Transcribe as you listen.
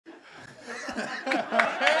My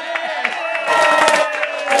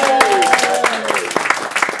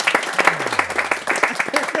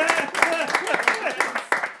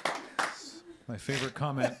favorite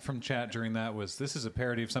comment from chat during that was, "This is a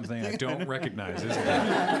parody of something I don't recognize, isn't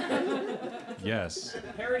it?" Yes. It's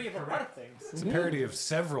a parody of a lot of things. It's a parody of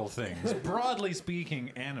several things. Broadly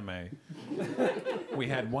speaking, anime. We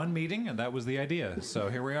had one meeting, and that was the idea. So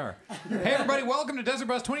here we are. Hey, everybody, welcome to Desert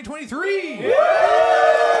Bus 2023!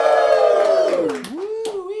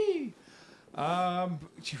 Woo-wee!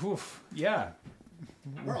 Yeah.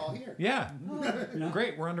 We're all here. Yeah.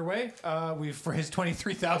 Great, we're underway. We've raised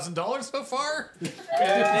 $23,000 so far.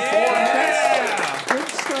 Yeah! Good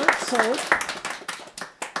start, so.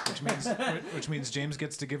 Which means James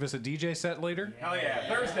gets to give us a DJ set later. Hell yeah.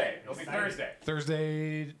 Thursday. It'll be Thursday.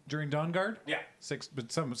 Thursday during Dawn Guard? Yeah.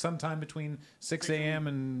 Sometime between 6 a.m.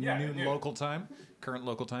 and noon local time. Current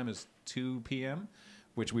local time is 2 p.m.,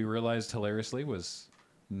 which we realized hilariously was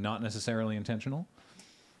not necessarily intentional.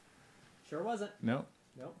 Sure wasn't. No.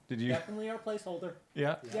 Nope. Did you? Definitely our placeholder.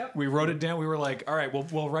 Yeah. Yep. We wrote it down. We were like, all right,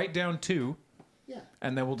 we'll write down 2. Yeah.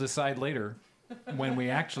 And then we'll decide later when we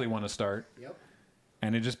actually want to start. Yep.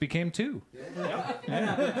 And it just became 2.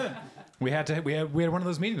 Yeah. We had one of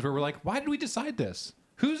those meetings where we're like, why did we decide this?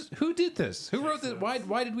 Who did this? Who wrote this?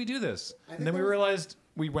 Why did we do this? And then we realized,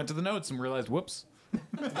 we went to the notes and realized, whoops.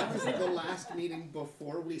 That was the last meeting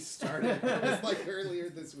before we started. It was like earlier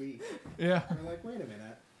this week. Yeah. We're like, wait a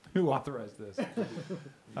minute. Who authorized this?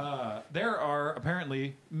 There are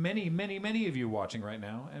apparently many of you watching right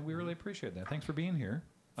now, and we really appreciate that. Thanks for being here.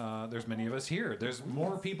 There's many of us here. There's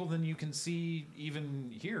more people than you can see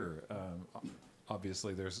even here.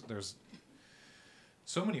 Obviously, there's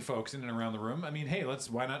so many folks in and around the room. I mean, hey,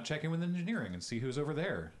 why not check in with engineering and see who's over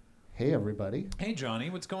there? Hey, everybody. Hey, Johnny,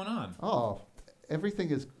 what's going on? Oh, everything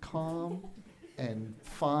is calm and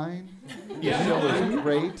fine. Yeah. The show is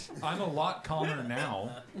great. I'm a lot calmer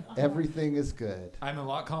now. Everything is good. I'm a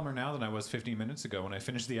lot calmer now than I was 15 minutes ago when I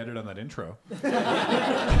finished the edit on that intro.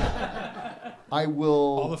 I will...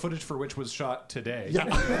 All the footage for which was shot today.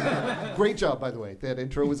 Yeah. Great job, by the way. That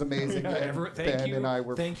intro was amazing. Thank you. And I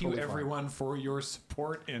were Thank you, totally everyone, for your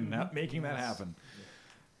support in making that happen.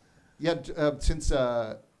 Yeah, since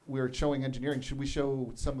we're showing engineering, should we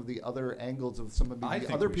show some of the other angles of some of the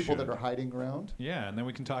other people that are hiding around? Yeah, and then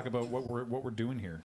we can talk about what we're doing here.